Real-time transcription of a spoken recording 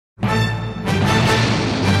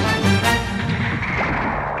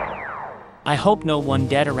I hope no one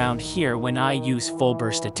dead around here when I use full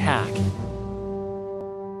burst attack.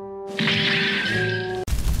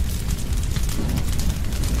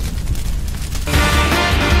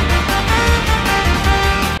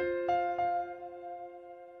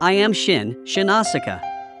 I am Shin Asuka.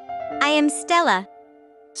 I am Stella.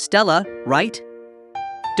 Stella, right?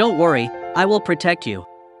 Don't worry, I will protect you.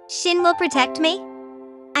 Shin will protect me?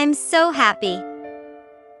 I'm so happy.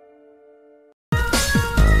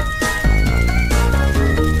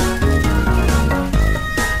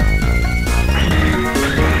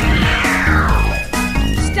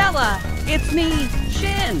 Stella, it's me,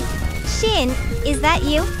 Shin. Shin, is that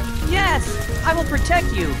you? Yes, I will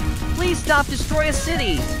protect you. Please stop Destroy a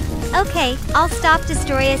City. Okay, I'll stop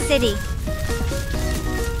Destroy a City.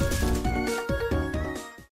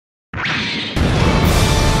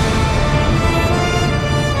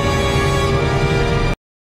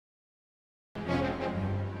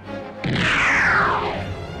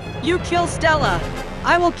 You kill Stella.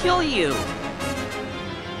 I will kill you.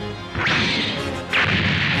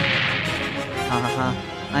 Haha,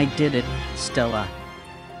 I did it, Stella.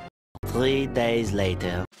 3 days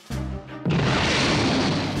later.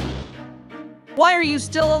 Why are you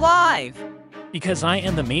still alive? Because I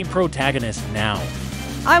am the main protagonist now.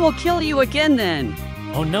 I will kill you again then.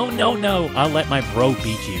 Oh no, I'll let my bro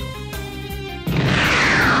beat you.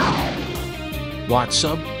 What's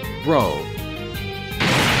up, bro?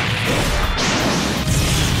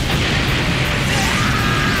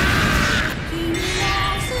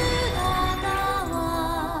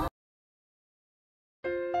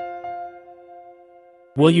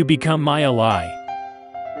 Will you become my ally?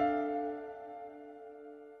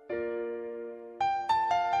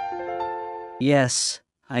 Yes,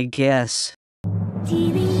 I guess.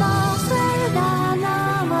 君の姿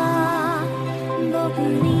は僕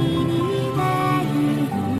に